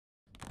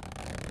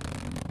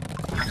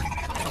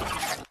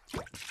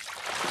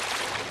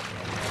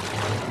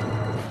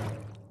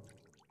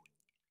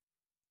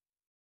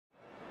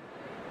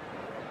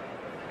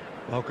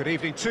Well, good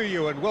evening to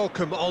you and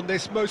welcome on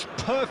this most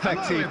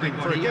perfect evening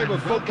for a game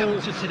of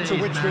football to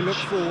which we look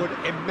forward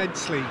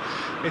immensely.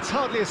 It's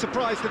hardly a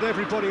surprise that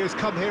everybody has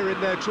come here in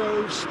their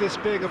droves, this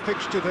being a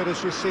fixture that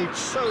has received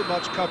so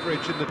much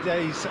coverage in the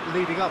days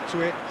leading up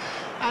to it.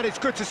 And it's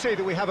good to see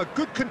that we have a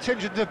good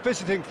contingent of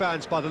visiting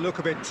fans by the look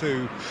of it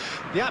too.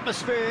 The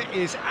atmosphere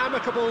is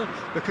amicable,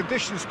 the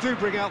conditions do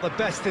bring out the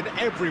best in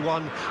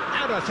everyone,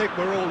 and I think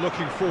we're all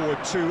looking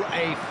forward to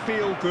a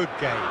feel-good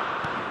game.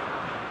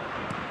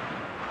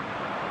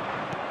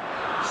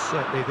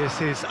 Certainly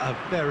this is a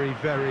very,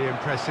 very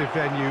impressive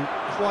venue.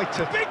 Quite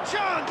a big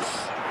chance!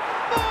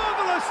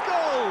 Marvellous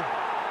goal!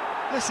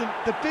 Listen,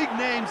 the big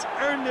names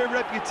earn their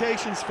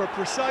reputations for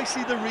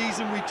precisely the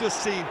reason we've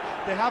just seen.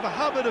 They have a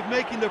habit of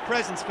making their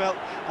presence felt,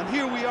 and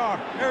here we are,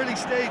 early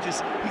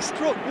stages. He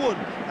struck one,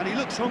 and he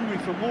looks hungry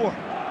for more.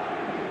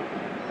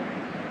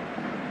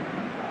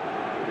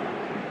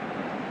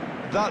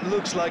 That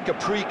looks like a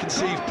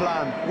preconceived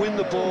plan. Win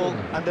the ball,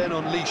 and then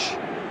unleash.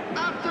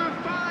 After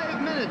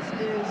 5 minutes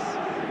is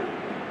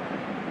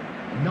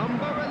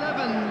number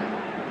 11,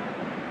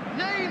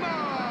 Neymar!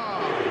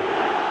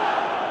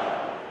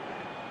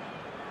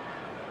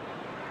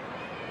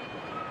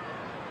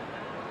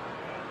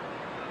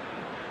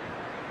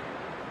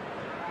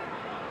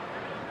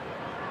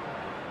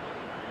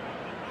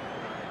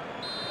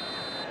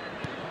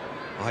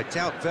 I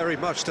doubt very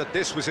much that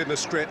this was in the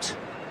script.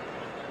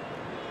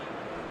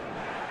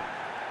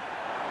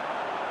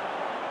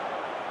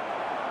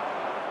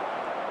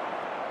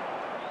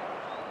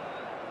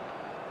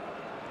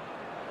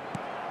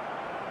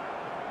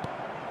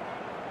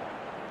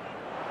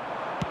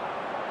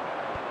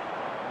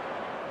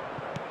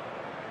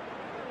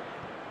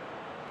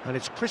 And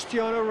it's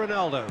Cristiano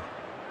Ronaldo.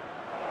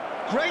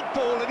 Great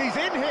ball, and he's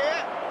in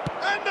here.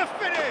 And the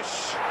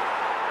finish!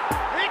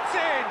 It's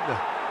in!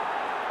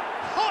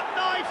 Hot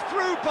knife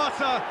through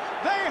butter.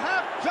 They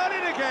have done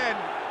it again.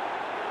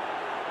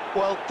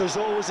 Well, there's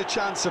always a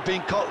chance of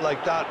being caught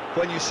like that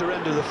when you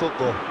surrender the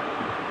football.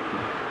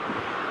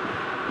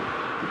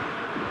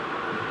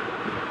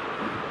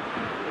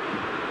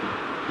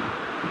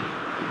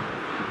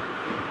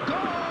 Goal!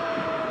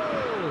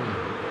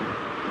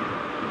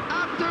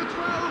 After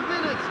 12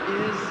 minutes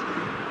is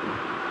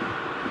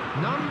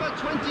number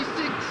 26.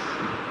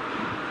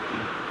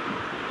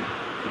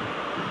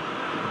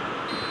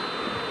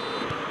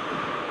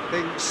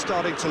 Things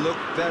starting to look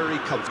very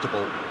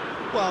comfortable.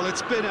 Well,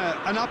 it's been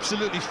an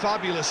absolutely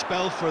fabulous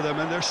spell for them,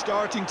 and they're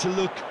starting to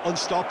look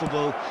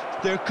unstoppable.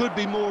 There could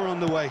be more on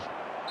the way.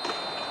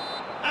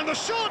 And the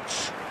shot!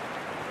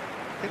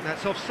 I think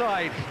that's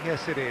offside.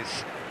 Yes, it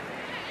is.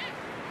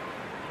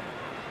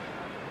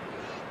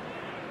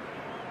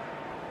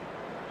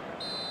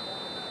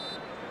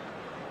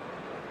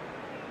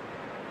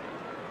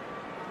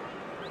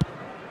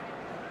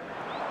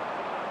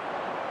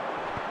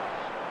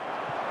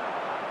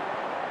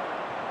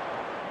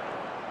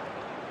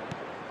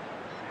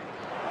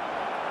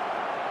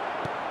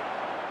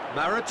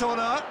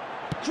 Maradona,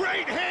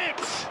 great hit!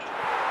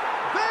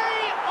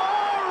 They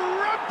are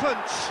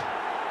rampant!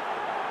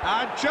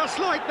 And just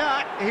like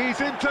that, he's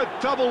into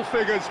double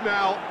figures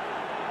now.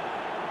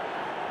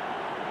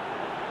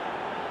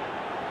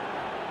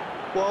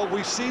 Well,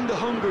 we've seen the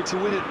hunger to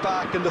win it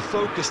back and the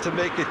focus to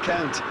make it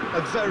count.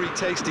 A very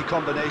tasty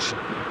combination.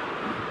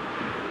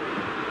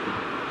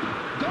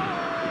 Goal!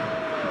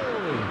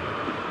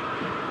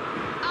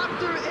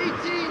 After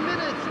 18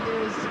 minutes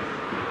is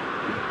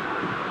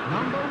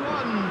number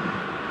 1.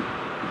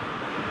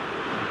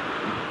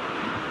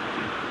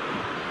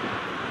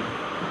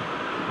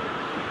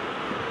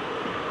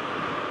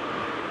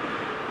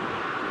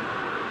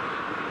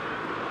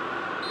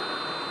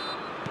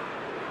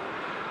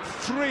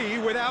 Three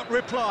without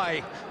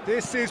reply.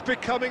 This is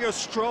becoming a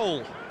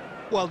stroll.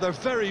 Well, they're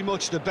very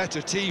much the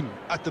better team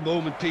at the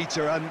moment,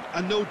 Peter,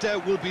 and no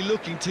doubt will be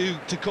looking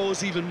to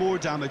cause even more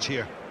damage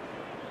here.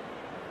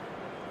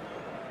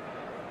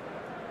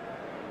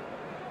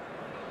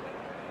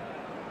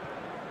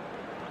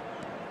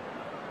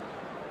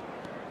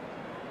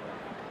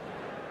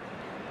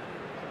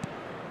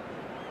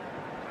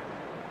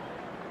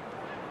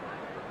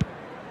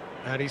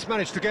 And he's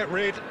managed to get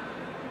rid.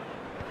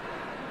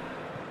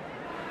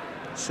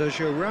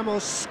 Sergio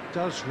Ramos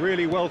does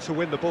really well to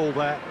win the ball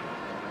there.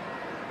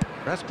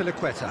 That's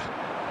Piliqueta.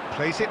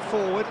 Plays it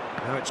forward.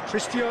 Now it's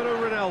Cristiano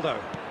Ronaldo.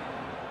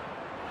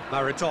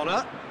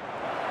 Maradona.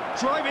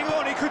 Driving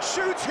on, he could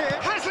shoot here.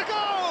 Has a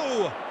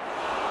go!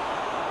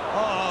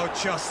 Oh,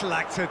 just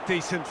lacked a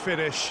decent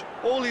finish.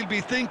 All he'll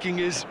be thinking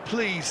is,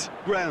 please,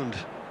 ground,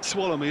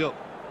 swallow me up.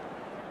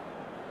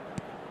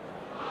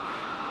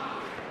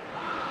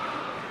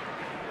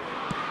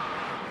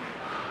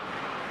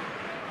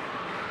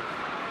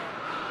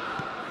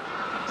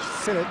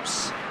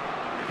 Phillips.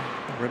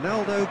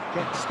 Ronaldo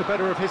gets the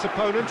better of his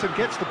opponent and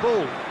gets the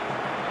ball.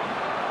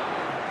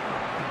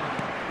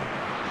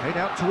 Played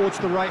out towards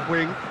the right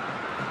wing.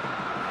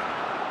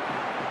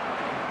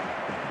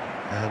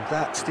 And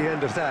that's the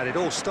end of that. It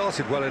all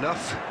started well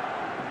enough.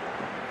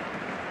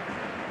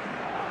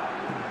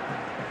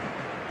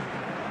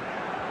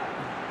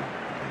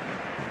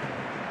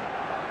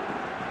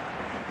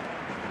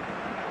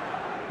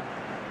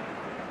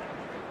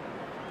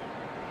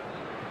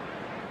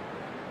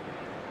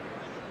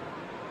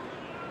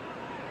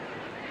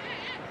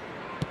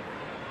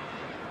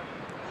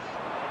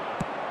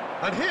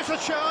 And here's a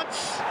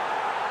chance.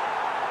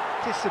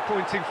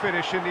 Disappointing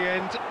finish in the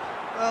end.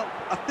 Well,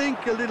 I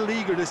think a little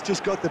eagerness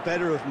just got the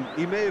better of him.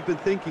 He may have been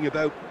thinking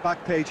about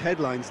back-page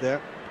headlines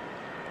there.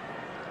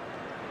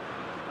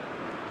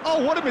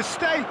 Oh, what a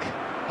mistake!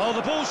 Oh,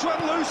 the ball's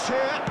run loose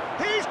here.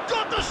 He's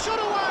got the shot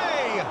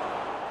away!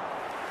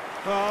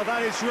 Oh,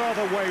 that is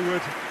rather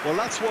wayward. Well,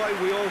 that's why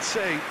we all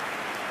say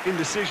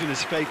indecision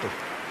is fatal.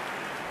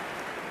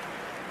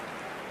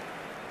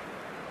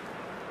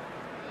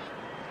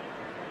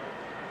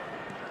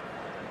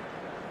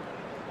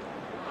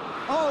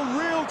 Oh,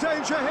 real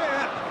danger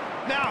here.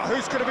 Now,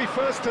 who's going to be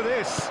first to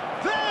this?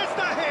 There's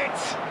the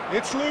hit!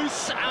 It's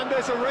loose, and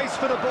there's a race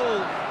for the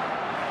ball.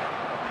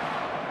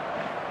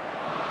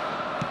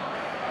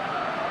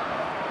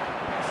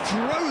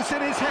 Throws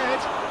in his head.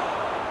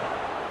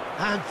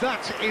 And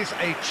that is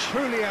a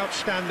truly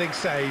outstanding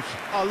save.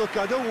 Oh, look,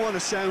 I don't want to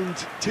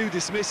sound too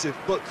dismissive,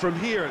 but from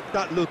here,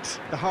 that looked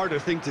the harder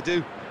thing to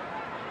do.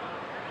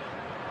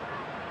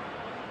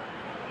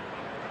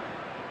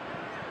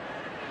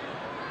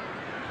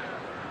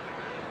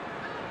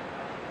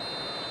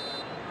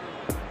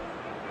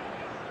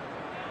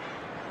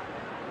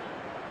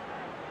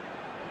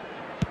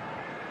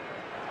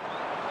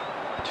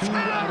 Two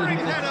added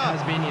minutes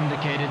has been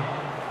indicated.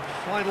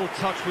 Final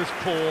touch was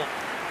poor.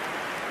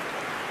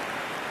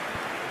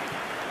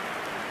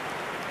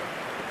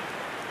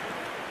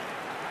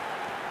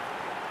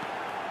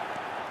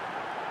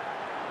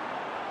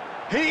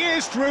 He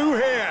is through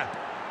here.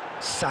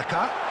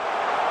 Saka.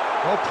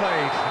 Well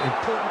played.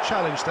 Important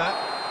challenge, that.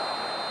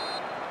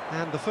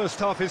 And the first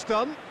half is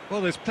done.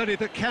 Well, there's plenty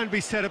that can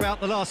be said about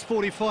the last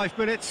 45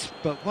 minutes,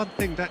 but one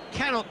thing that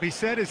cannot be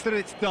said is that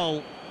it's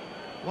dull.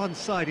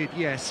 One-sided,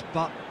 yes,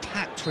 but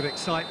packed with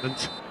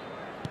excitement.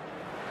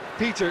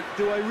 Peter,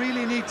 do I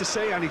really need to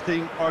say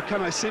anything, or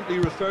can I simply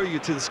refer you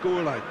to the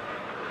scoreline?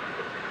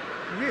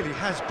 Really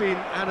has been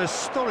an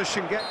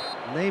astonishing get.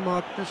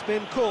 Neymar has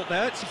been caught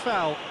there, it's a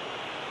foul.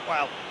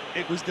 Well,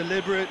 it was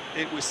deliberate,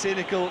 it was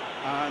cynical,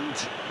 and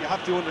you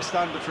have to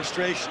understand the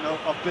frustration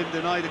of being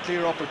denied a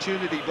clear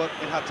opportunity, but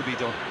it had to be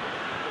done.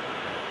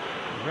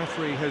 The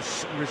referee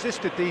has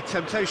resisted the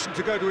temptation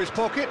to go to his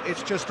pocket.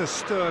 It's just a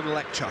stern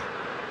lecture.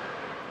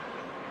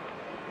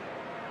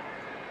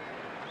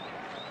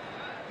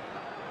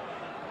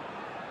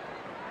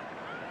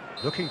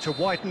 Looking to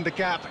widen the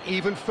gap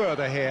even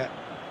further here.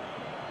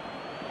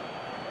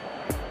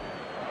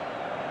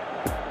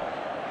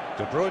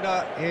 De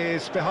Bruyne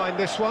is behind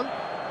this one.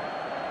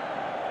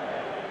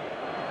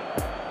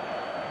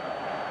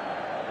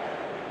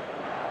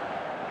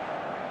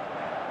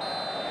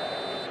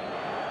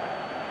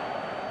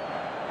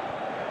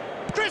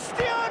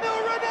 Cristiano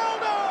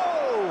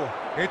Ronaldo!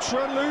 It's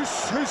run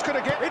loose, who's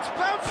going to get... It's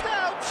bounced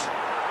out!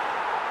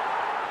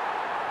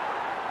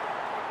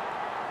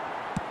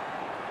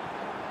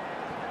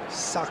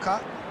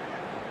 Saka.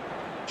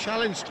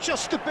 Challenged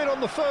just a bit on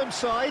the firm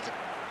side.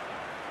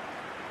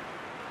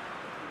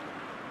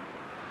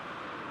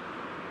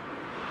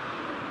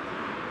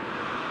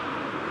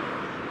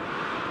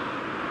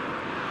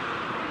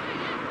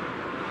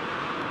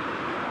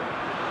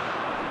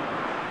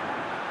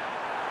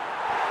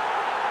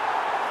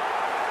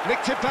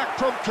 Nicked it back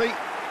promptly.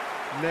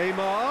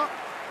 Neymar.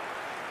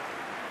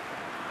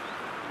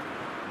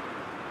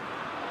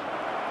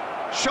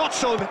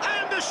 Shots on,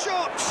 and the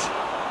shot!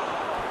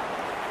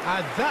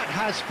 And that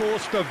has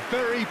forced the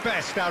very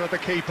best out of the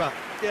keeper.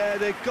 Yeah,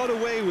 they got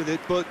away with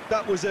it, but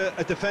that was a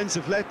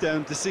defensive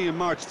letdown to see him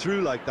march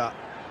through like that.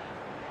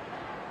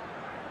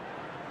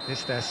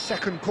 It's their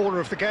second corner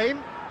of the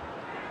game.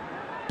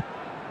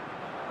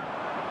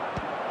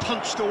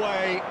 Punched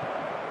away.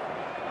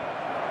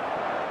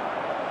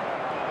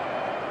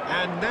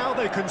 And now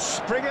they can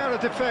spring out of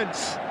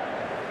defence.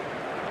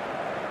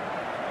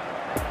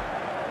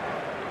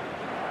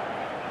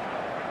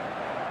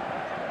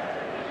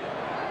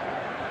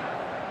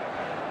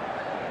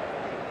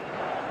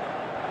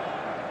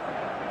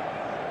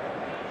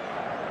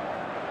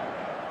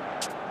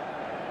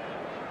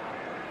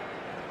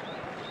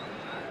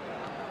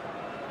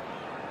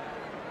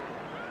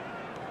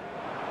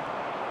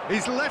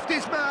 He's left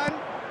his man.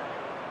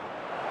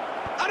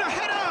 And a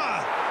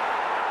header!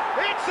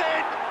 It's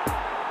in!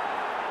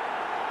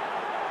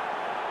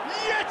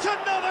 Yet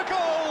another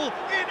goal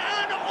in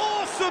an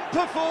awesome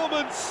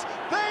performance.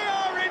 They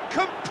are in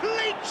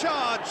complete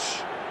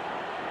charge.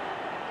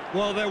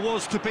 Well, there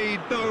was to be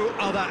no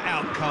other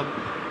outcome.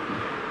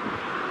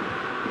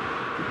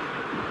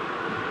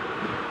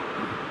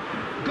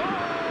 Goal!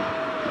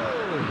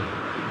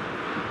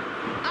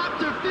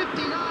 After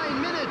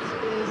 59 minutes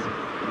is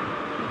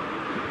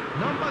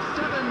number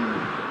 7,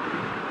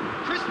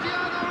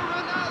 Cristiano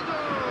Ronaldo.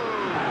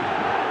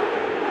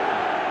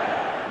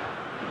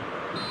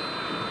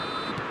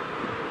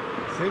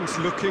 Things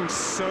looking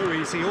so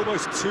easy,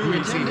 almost too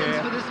easy here. The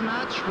attendance for this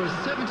match was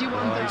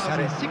 71,649. He's had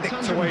it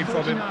nicked away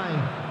from him.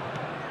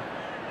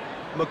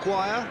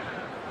 Maguire.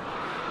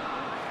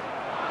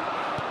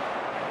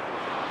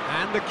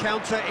 And the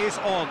counter is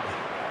on.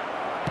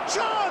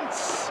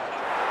 Chance!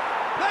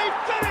 They've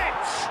done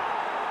it!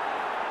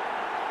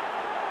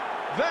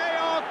 They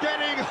are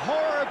getting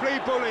horribly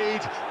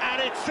bullied,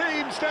 and it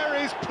seems there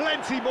is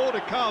plenty more to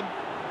come.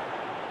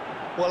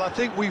 Well, I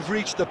think we've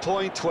reached the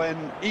point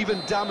when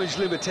even damage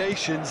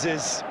limitations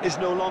is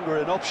no longer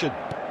an option.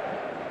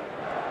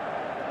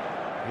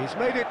 He's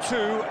made it 2,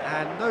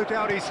 and no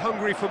doubt he's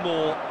hungry for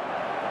more.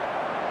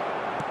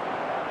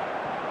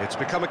 It's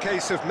become a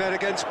case of men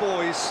against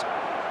boys.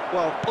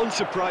 Well,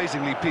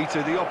 unsurprisingly,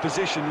 Peter, the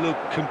opposition look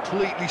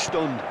completely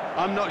stunned.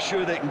 I'm not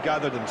sure they can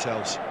gather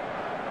themselves.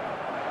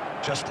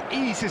 Just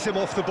eases him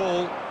off the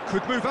ball.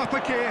 Could move up a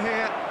gear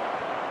here.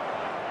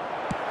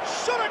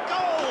 Shot a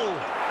goal!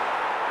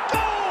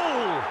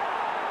 Goal!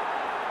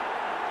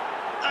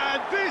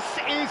 And this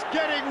is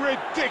getting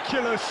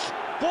ridiculous.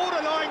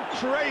 Borderline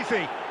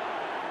crazy.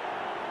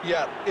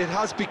 Yeah, it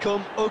has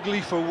become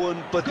ugly for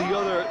one, but the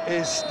other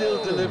is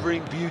still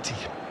delivering beauty.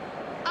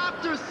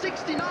 After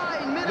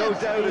 69 minutes. No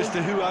doubt as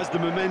to who has the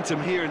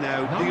momentum here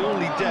now. The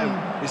only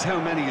doubt is how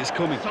many is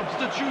coming.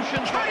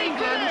 Substitution for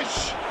England.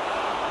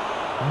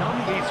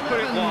 He's put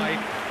it wide.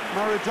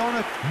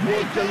 Maradona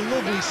made the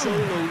lovely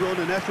solo run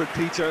and effort,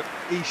 Peter.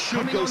 He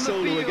should go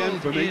solo again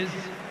for me.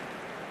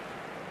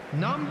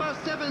 Number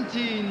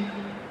 17,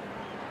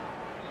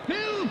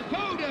 Phil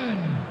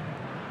Foden.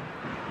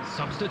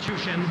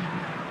 Substitution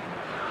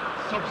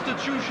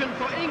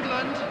for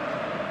England.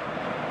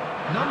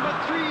 Number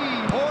 3.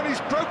 Oh, and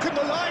he's broken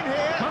the line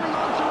here. Coming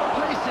on to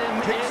replace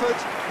him. Pickford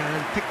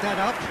can pick that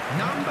up.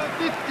 Number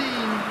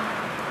 15.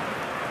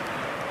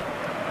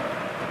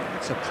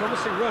 It's a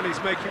promising run he's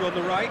making on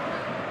the right.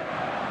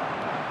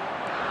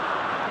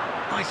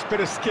 Nice bit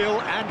of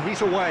skill, and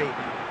he's away.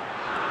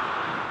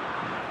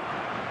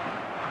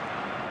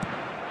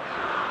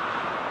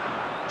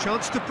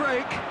 Chance to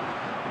break.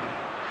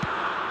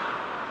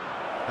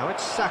 Now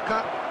it's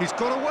Saka. He's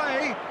got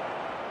away.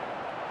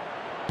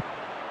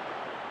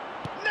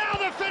 Now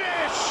the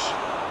finish!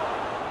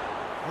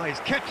 Oh, he's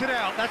kept it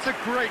out. That's a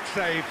great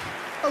save.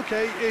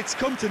 Okay, it's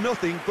come to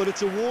nothing, but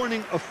it's a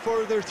warning of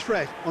further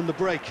threat on the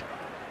break.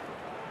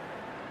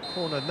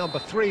 Corner number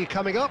 3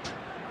 coming up.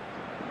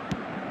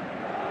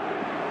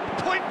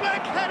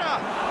 Point-blank header!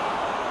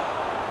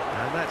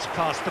 And that's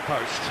past the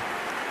post.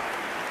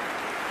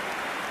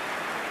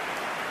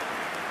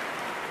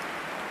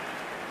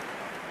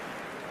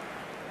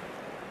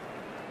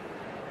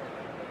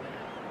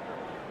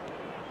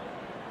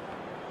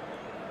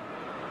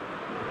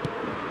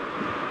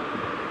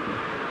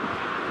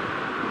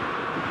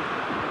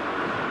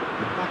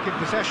 Back in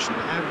possession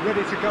and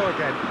ready to go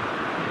again.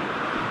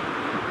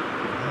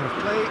 Out of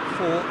play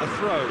for a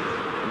throw.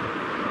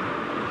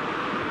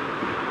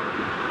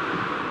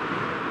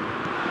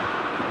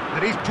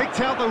 And he's picked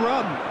out the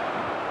run.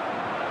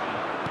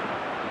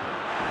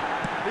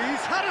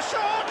 He's had a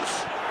shot!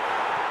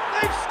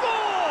 They've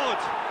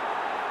scored!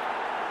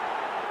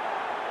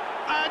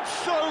 And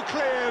so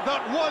clear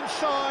that one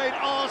side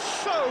are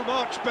so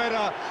much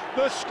better.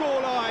 The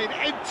scoreline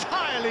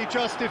entirely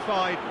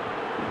justified.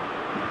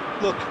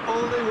 Look,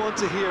 all they want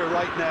to hear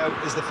right now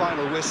is the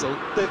final whistle.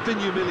 They've been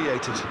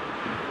humiliated.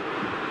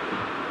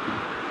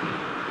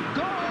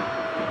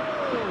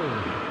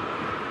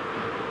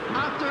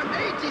 After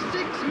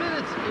 86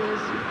 minutes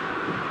is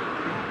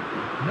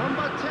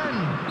number 10,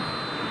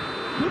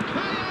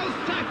 Bukayo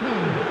Saka.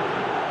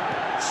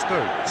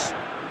 Stones.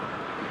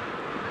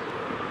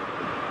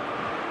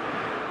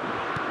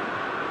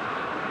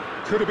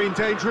 Could have been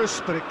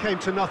dangerous, but it came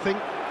to nothing.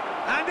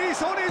 And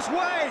he's on his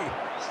way!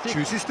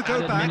 Chooses to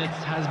go back.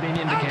 Has been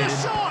indicated. And the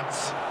shot!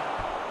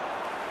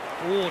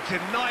 Oh,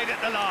 denied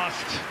at the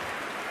last.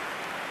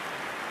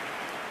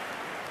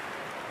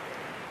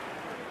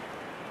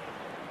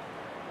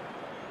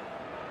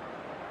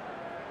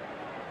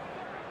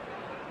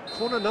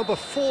 Corner number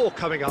 4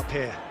 coming up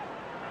here.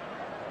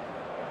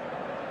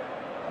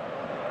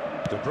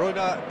 De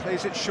Bruyne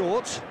plays it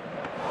short.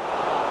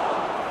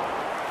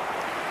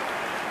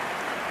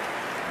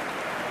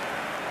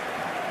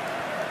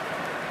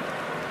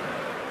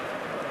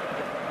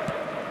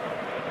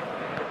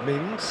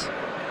 Mings.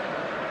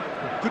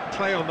 Good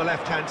play on the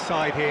left-hand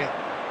side here.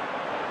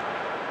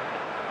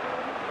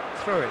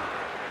 Throw in.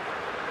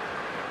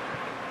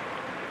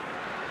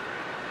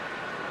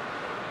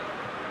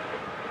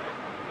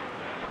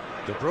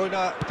 De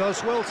Bruyne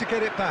does well to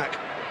get it back.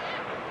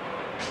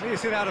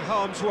 Clears it out of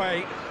harm's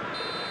way.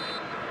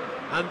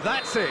 And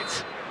that's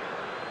it.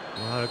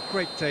 Well, a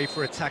great day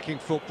for attacking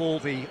football.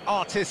 The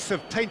artists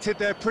have painted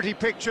their pretty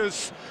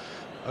pictures.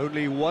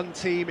 Only one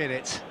team in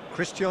it.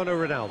 Cristiano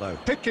Ronaldo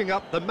picking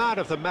up the Man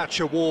of the Match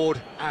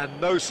award, and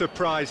no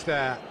surprise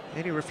there.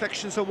 Any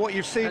reflections on what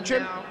you've seen,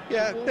 Jim?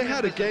 Yeah, they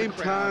had a game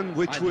plan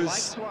which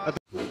was